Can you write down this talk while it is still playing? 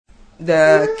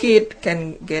the kid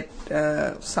can get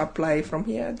supply from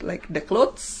here, like the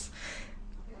clothes,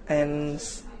 and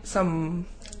some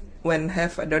when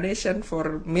have a donation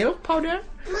for milk powder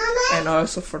and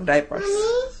also for diapers.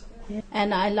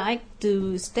 And I like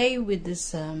to stay with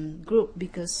this group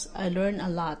because I learn a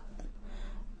lot.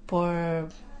 For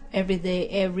every day,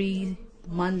 every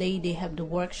Monday they have the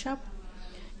workshop.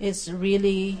 It's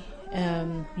really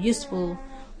useful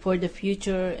for the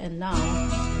future and now.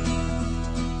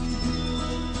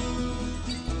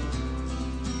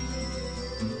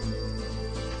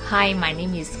 Hi, my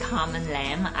name is Carmen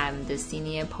Lam. I'm the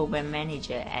Senior Program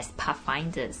Manager at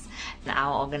Pathfinders.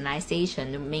 Our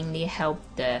organization mainly help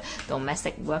the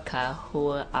domestic workers who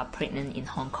are pregnant in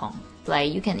Hong Kong.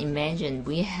 Like you can imagine,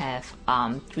 we have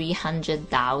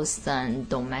 300,000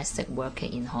 domestic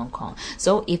workers in Hong Kong.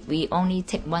 So if we only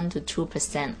take 1 to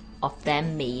 2% of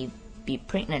them may be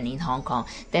pregnant in Hong Kong,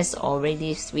 that's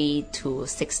already 3 to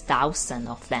 6,000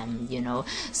 of them, you know.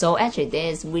 So actually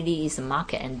there is really is a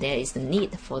market and there is a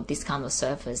need for this kind of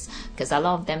service, because a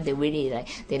lot of them, they really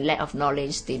they lack of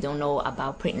knowledge. They don't know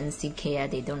about pregnancy care,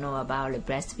 they don't know about the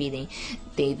breastfeeding,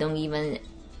 they don't even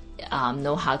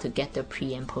know how to get the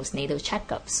pre and postnatal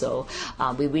checkup. So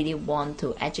we really want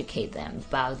to educate them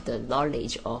about the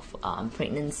knowledge of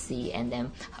pregnancy, and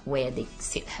then where they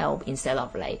seek help instead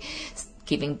of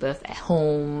giving birth at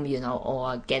home, you know,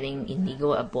 or getting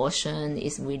illegal abortion.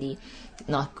 Is really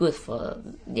not good for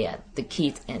the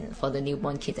kids and for the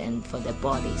newborn kids and for their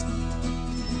bodies.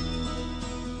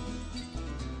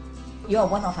 You are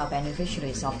one of our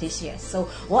beneficiaries of this year. So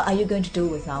what are you going to do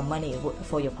with our money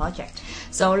for your project?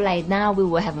 So now we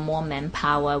will have more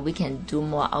manpower. We can do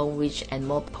more outreach and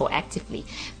more proactively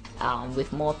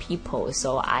with more people.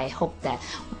 So I hope that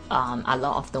a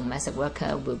lot of domestic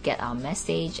workers will get our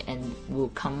message and will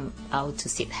come out to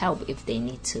seek help if they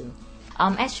need to.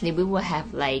 Actually, we will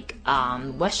have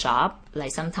workshop,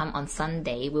 sometime on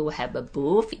Sunday. We will have a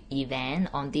booth event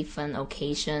on different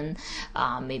occasion,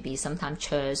 maybe sometime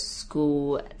church,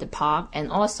 school, the park,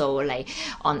 and also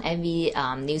on every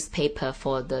newspaper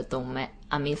for the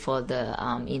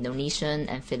Indonesian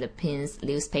and Philippines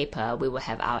newspaper, we will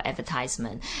have our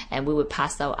advertisement, and we will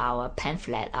pass out our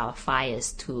pamphlet, our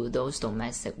flyers to those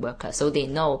domestic workers, so they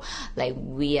know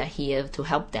we are here to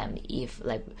help them if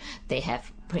they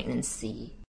have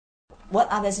pregnancy. What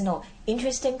other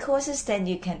interesting courses that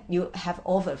you have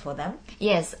offered for them?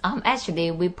 Yes,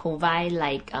 actually we provide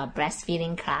a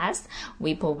breastfeeding class.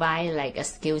 We provide a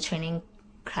skill training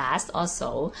class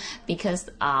also, because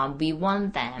we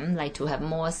want them to have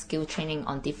more skill training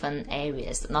on different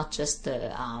areas, not just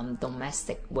the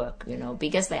domestic work, you know,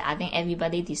 because I think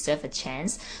everybody deserves a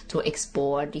chance to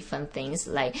explore different things.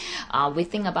 We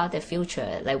think about the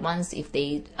future, once if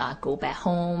they go back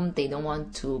home, they don't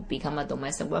want to become a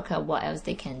domestic worker, what else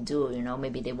they can do, you know.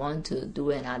 Maybe they want to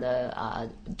do another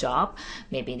job,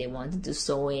 maybe they want to do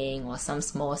sewing or some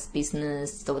small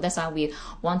business. So that's why we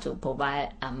want to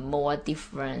provide more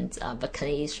different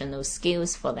vocational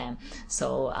skills for them,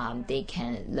 so they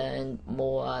can learn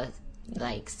more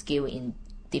skill in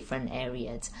different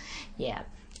areas. Yeah.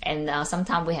 And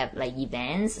sometimes we have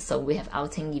events, so we have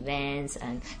outing events,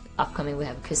 and upcoming we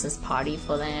have Christmas party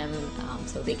for them,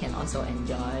 so they can also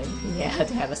enjoy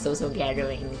to have a social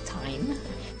gathering time.